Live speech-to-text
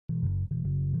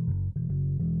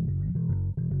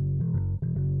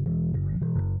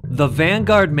The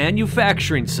Vanguard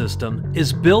manufacturing system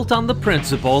is built on the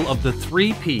principle of the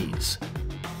 3 Ps: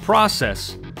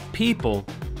 process, people,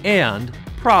 and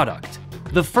product.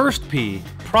 The first P,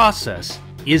 process,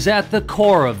 is at the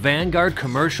core of Vanguard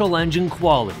commercial engine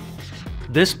quality.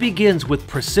 This begins with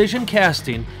precision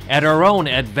casting at our own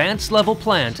advanced level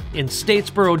plant in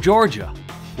Statesboro, Georgia,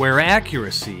 where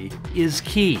accuracy is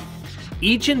key.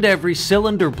 Each and every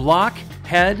cylinder block,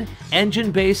 head, engine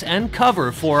base, and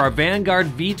cover for our Vanguard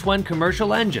V-twin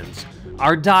commercial engines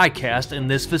are die cast in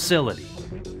this facility.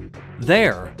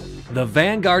 There, the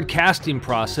Vanguard casting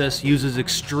process uses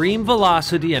extreme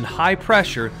velocity and high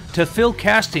pressure to fill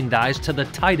casting dies to the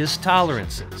tightest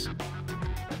tolerances.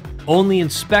 Only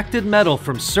inspected metal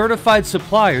from certified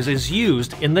suppliers is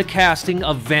used in the casting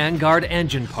of Vanguard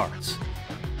engine parts.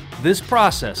 This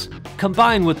process,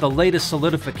 combined with the latest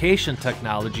solidification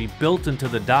technology built into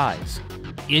the dies,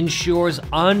 ensures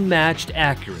unmatched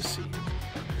accuracy.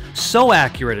 So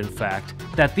accurate, in fact,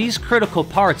 that these critical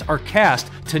parts are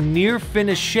cast to near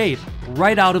finished shape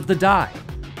right out of the die.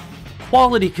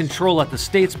 Quality control at the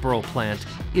Statesboro plant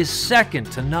is second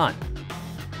to none.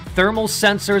 Thermal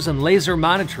sensors and laser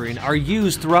monitoring are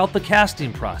used throughout the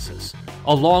casting process,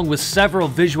 along with several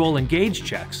visual and gauge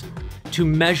checks to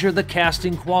measure the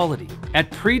casting quality.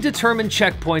 At predetermined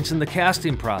checkpoints in the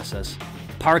casting process,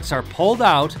 parts are pulled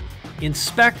out,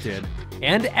 inspected,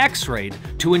 and x-rayed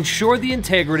to ensure the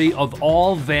integrity of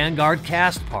all Vanguard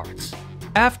cast parts.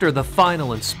 After the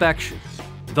final inspection,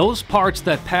 those parts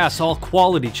that pass all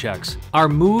quality checks are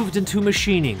moved into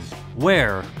machining,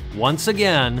 where, once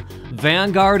again,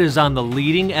 Vanguard is on the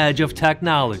leading edge of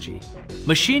technology.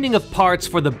 Machining of parts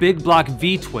for the big block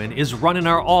V-twin is run in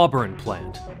our Auburn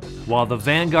plant, while the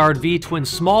Vanguard V-twin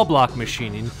small block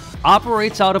machining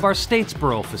operates out of our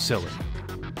Statesboro facility.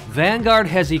 Vanguard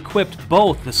has equipped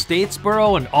both the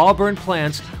Statesboro and Auburn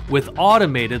plants with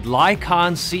automated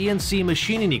Lycon CNC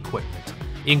machining equipment,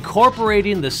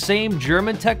 incorporating the same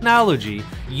German technology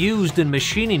used in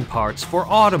machining parts for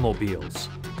automobiles.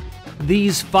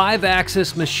 These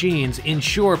 5-axis machines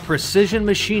ensure precision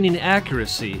machining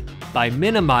accuracy by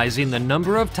minimizing the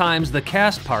number of times the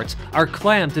cast parts are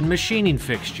clamped in machining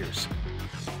fixtures.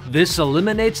 This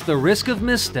eliminates the risk of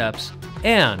missteps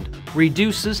and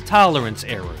reduces tolerance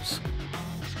errors.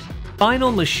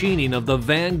 Final machining of the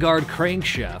Vanguard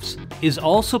crankshafts is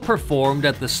also performed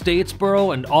at the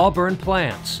Statesboro and Auburn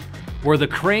plants, where the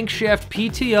crankshaft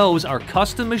PTOs are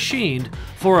custom machined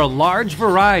for a large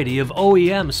variety of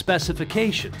OEM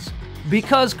specifications.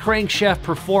 Because crankshaft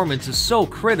performance is so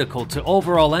critical to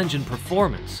overall engine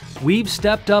performance, we've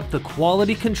stepped up the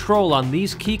quality control on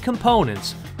these key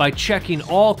components by checking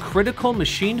all critical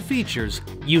machine features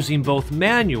using both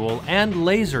manual and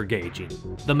laser gauging.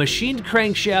 The machined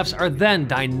crankshafts are then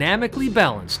dynamically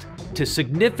balanced to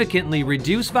significantly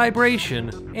reduce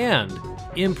vibration and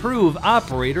improve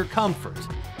operator comfort.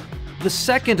 The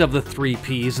second of the 3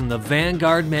 Ps in the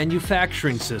Vanguard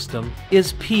manufacturing system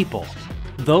is people,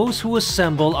 those who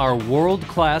assemble our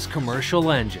world-class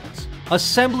commercial engines.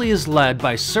 Assembly is led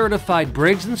by certified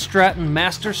Briggs & Stratton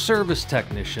Master Service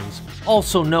Technicians,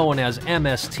 also known as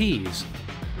MSTs,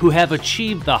 who have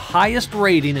achieved the highest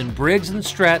rating in Briggs &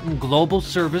 Stratton Global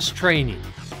Service Training.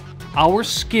 Our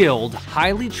skilled,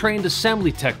 highly trained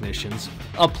assembly technicians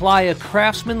apply a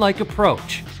craftsman-like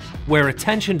approach, where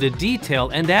attention to detail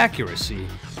and accuracy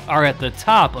are at the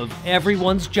top of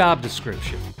everyone's job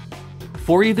description.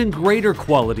 For even greater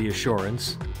quality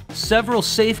assurance, several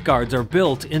safeguards are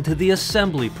built into the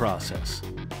assembly process.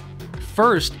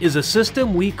 First is a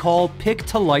system we call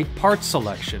pick-to-light part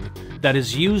selection that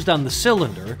is used on the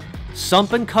cylinder,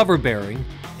 sump and cover bearing,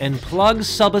 and plug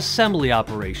sub-assembly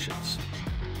operations.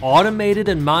 Automated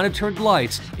and monitored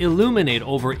lights illuminate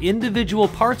over individual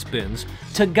parts bins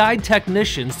to guide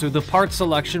technicians through the part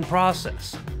selection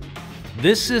process.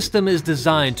 This system is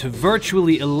designed to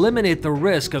virtually eliminate the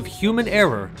risk of human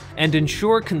error and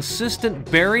ensure consistent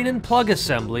bearing and plug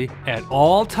assembly at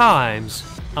all times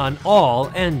on all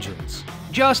engines.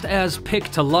 Just as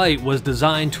pick-to-light was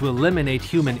designed to eliminate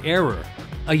human error,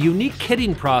 a unique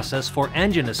kitting process for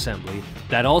engine assembly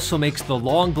that also makes the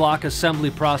long block assembly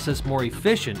process more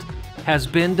efficient has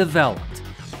been developed.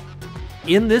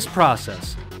 In this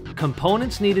process,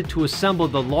 components needed to assemble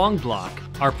the long block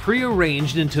are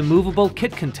pre-arranged into movable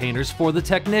kit containers for the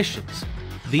technicians.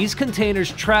 These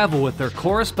containers travel with their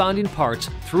corresponding parts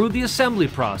through the assembly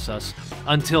process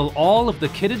until all of the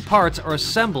kitted parts are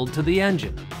assembled to the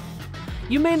engine.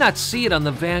 You may not see it on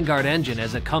the Vanguard engine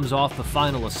as it comes off the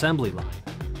final assembly line,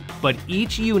 but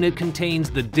each unit contains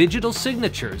the digital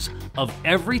signatures of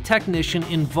every technician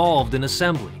involved in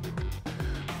assembly.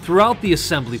 Throughout the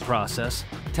assembly process,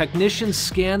 technicians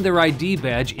scan their ID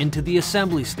badge into the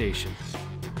assembly station.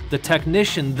 The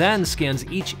technician then scans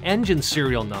each engine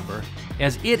serial number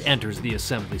as it enters the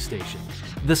assembly station.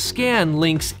 The scan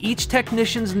links each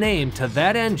technician's name to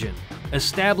that engine,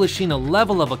 establishing a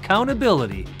level of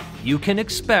accountability you can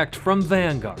expect from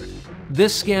Vanguard.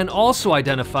 This scan also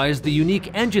identifies the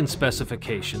unique engine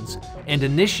specifications and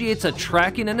initiates a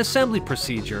tracking and assembly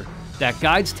procedure that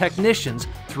guides technicians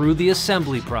through the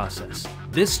assembly process.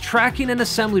 This tracking and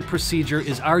assembly procedure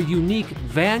is our unique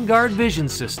Vanguard Vision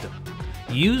System,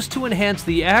 used to enhance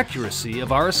the accuracy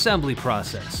of our assembly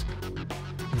process.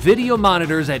 Video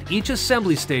monitors at each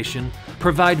assembly station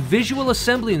provide visual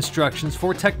assembly instructions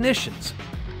for technicians,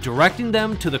 directing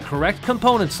them to the correct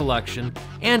component selection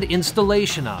and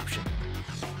installation option.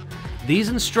 These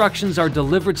instructions are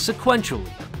delivered sequentially,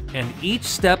 and each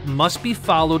step must be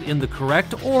followed in the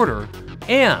correct order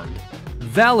and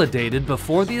validated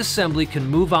before the assembly can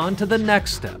move on to the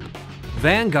next step.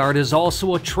 Vanguard is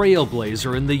also a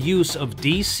trailblazer in the use of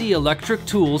DC electric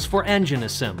tools for engine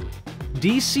assembly.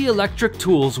 DC electric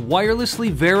tools wirelessly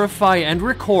verify and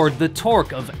record the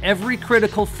torque of every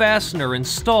critical fastener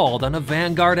installed on a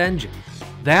Vanguard engine.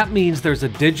 That means there's a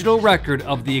digital record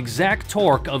of the exact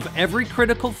torque of every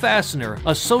critical fastener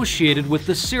associated with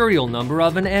the serial number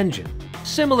of an engine.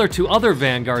 Similar to other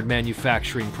Vanguard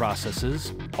manufacturing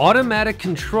processes, automatic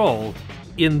control,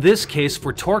 in this case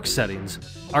for torque settings,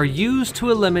 are used to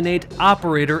eliminate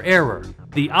operator error.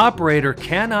 The operator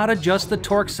cannot adjust the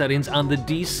torque settings on the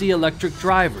DC electric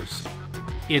drivers.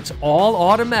 It's all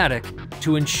automatic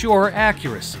to ensure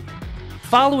accuracy.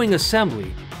 Following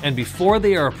assembly, and before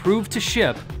they are approved to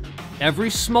ship, every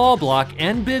small block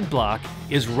and big block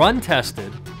is run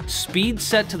tested, speed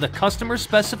set to the customer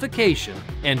specification,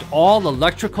 and all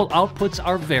electrical outputs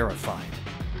are verified.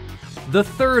 The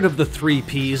third of the 3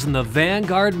 Ps in the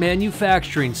Vanguard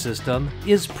manufacturing system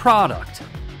is product,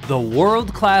 the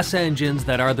world-class engines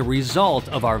that are the result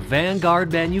of our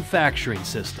Vanguard manufacturing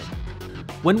system.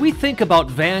 When we think about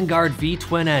Vanguard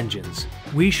V-twin engines,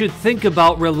 we should think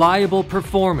about reliable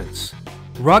performance,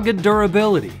 rugged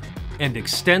durability, and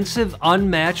extensive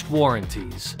unmatched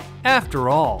warranties. After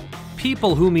all,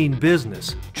 people who mean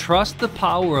business trust the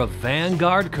power of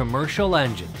Vanguard commercial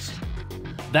engines.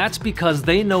 That's because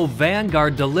they know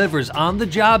Vanguard delivers on the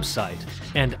job site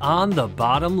and on the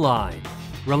bottom line.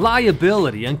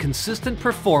 Reliability and consistent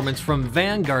performance from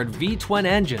Vanguard V-twin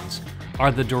engines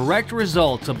are the direct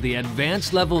results of the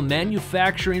advanced level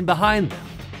manufacturing behind them,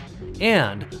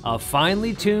 and a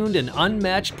finely tuned and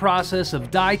unmatched process of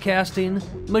die casting,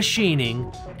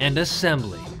 machining, and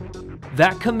assembly.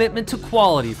 That commitment to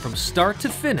quality from start to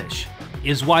finish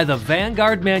is why the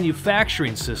Vanguard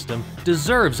manufacturing system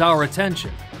deserves our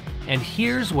attention. And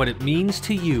here's what it means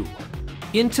to you.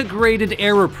 Integrated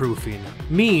error-proofing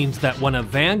means that when a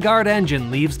Vanguard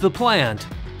engine leaves the plant,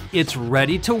 it's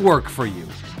ready to work for you.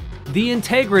 The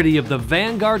integrity of the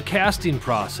Vanguard casting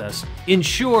process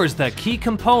ensures that key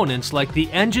components like the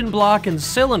engine block and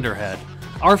cylinder head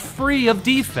are free of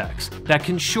defects that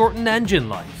can shorten engine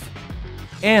life.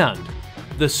 And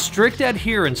the strict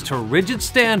adherence to rigid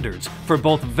standards for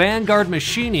both Vanguard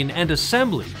machining and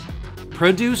assembly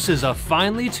produces a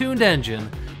finely tuned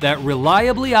engine that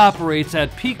reliably operates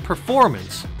at peak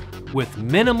performance with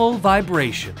minimal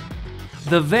vibration.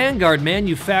 The Vanguard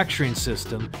manufacturing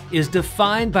system is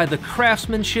defined by the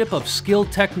craftsmanship of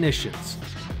skilled technicians.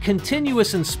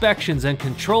 Continuous inspections and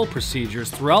control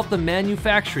procedures throughout the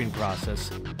manufacturing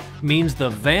process means the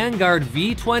Vanguard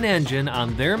V-twin engine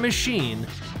on their machine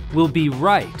will be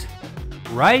right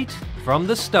from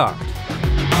the start.